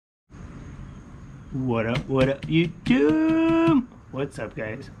What up, YouTube? What's up,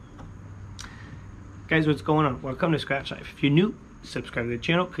 guys? Guys, what's going on? Welcome to Scratch Life. If you're new, subscribe to the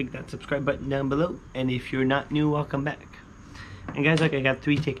channel, click that subscribe button down below, and if you're not new, welcome back. And guys, like, I got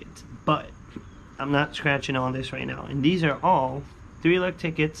 3 tickets, but I'm not scratching all this right now, and these are all 3 luck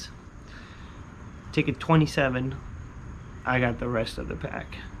tickets. Ticket 27, I got the rest of the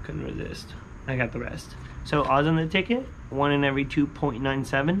pack. Couldn't resist. I got the rest. So odds on the ticket, 1 in every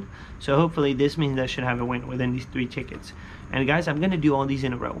 2.97. So hopefully this means I should have a win within these 3 tickets. And guys, I'm gonna do all these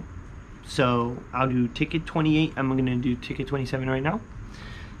in a row. So I'll do ticket 28. I'm gonna do ticket 27 right now.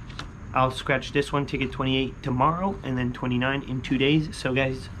 I'll scratch this one, ticket 28, tomorrow, and then 29 in 2 days. So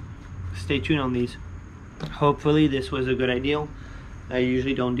guys, stay tuned on these. Hopefully this was a good idea. I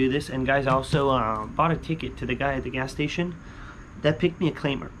usually don't do this. And guys, I also bought a ticket to the guy at the gas station that picked me a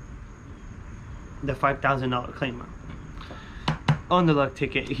claimer. The $5,000 claimer on the luck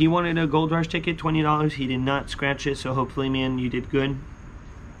ticket. He wanted a gold rush ticket, $20. He did not scratch it, so hopefully, man, you did good.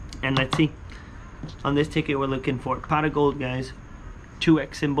 And let's see, on this ticket we're looking for pot of gold, guys.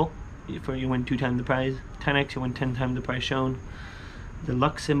 2x symbol for you win 2 times the prize. 10x, you win 10 times the prize shown. The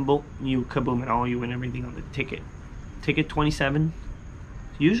luck symbol, you kaboom it all, you win everything on the ticket. Ticket 27,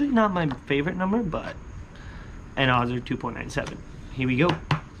 usually not my favorite number, but and odds are 2.97. Here we go.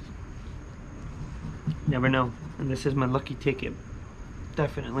 Never know. And this is my lucky ticket.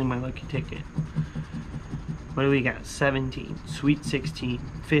 Definitely my lucky ticket. What do we got? 17, sweet 16,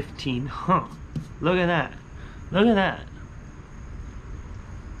 15. Huh. Look at that. Look at that.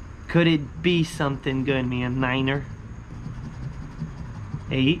 Could it be something good, man? 9er.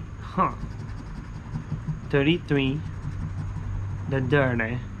 8. Huh. 33. The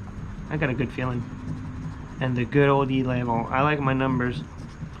dirty. I got a good feeling. And the good old E level. I like my numbers.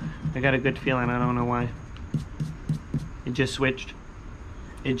 I got a good feeling. I don't know why. It just switched.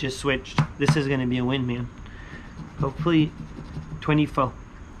 It just switched. This is going to be a win, man. Hopefully 24.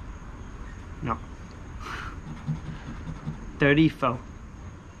 No. 34.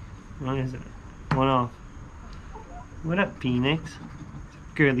 What is it? 1 off. What up, Phoenix?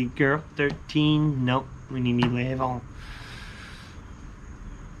 Girly girl. 13. Nope. We need me level.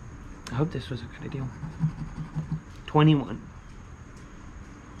 I hope this was a good idea. 21.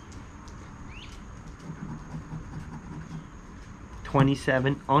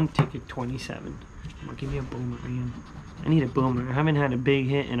 27 on ticket 27. Well, give me a boomer, man. I need a boomer. I haven't had a big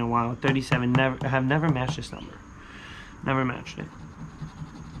hit in a while. 37. I have never matched this number. Never matched it.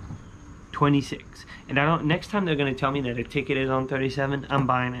 26. And I don't. Next time they're gonna tell me that a ticket is on 37, I'm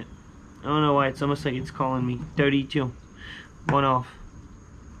buying it. I don't know why. It's almost like it's calling me. 32. 1 off.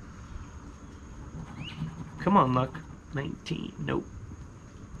 Come on, luck. 19. Nope.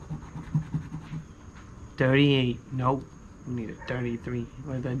 38. Nope. We need a 33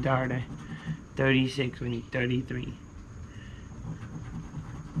 with a darty. 36, we need 33.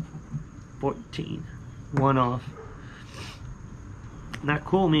 14. 1 off. Not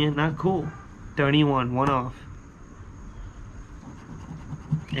cool, man, not cool. 31, 1 off.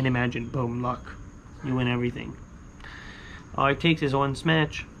 And imagine, boom, luck. You win everything. All it takes is 1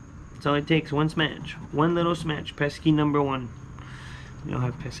 smash. That's all it takes, 1 smash. 1 little smash. Pesky number 1. We don't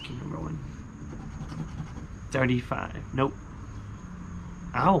have pesky number 1. 35. Nope.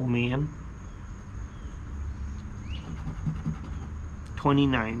 Ow, man.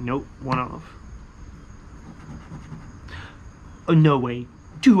 29. Nope. 1 off. Oh, no way.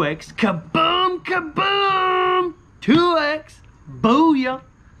 2x. Kaboom! Kaboom! 2x. Booyah!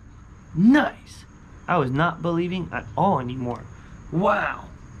 Nice. I was not believing at all anymore. Wow.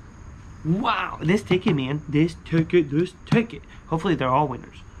 Wow. This ticket, man. This ticket. Hopefully they're all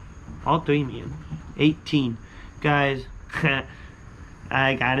winners. All 3, man. 18. Guys,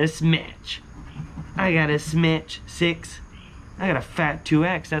 I got a smash. I got a smash. 6. I got a fat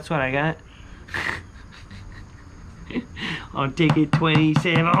 2x. That's what I got. On ticket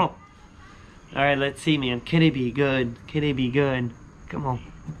 27. Alright, let's see, man. Can it be good? Can it be good? Come on.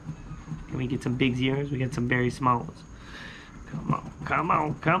 Can we get some big zeros? We got some very smalls. Come on. Come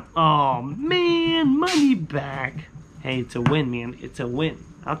on. Come on. Oh, man. Money back. Hey, it's a win, man. It's a win.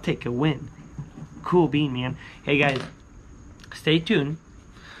 I'll take a win. Cool bean, man. Hey, guys, stay tuned.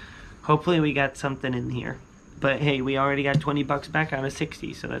 Hopefully we got something in here. But hey, we already got 20 bucks back out of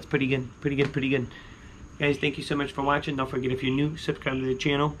 60, so that's pretty good. Pretty good, pretty good. Guys, thank you so much for watching. Don't forget, if you're new, subscribe to the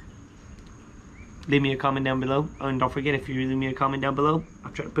channel. Leave me a comment down below. And don't forget, if you leave me a comment down below,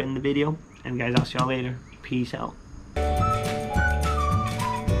 I'll try to put in the video. And guys, I'll see y'all later. Peace out.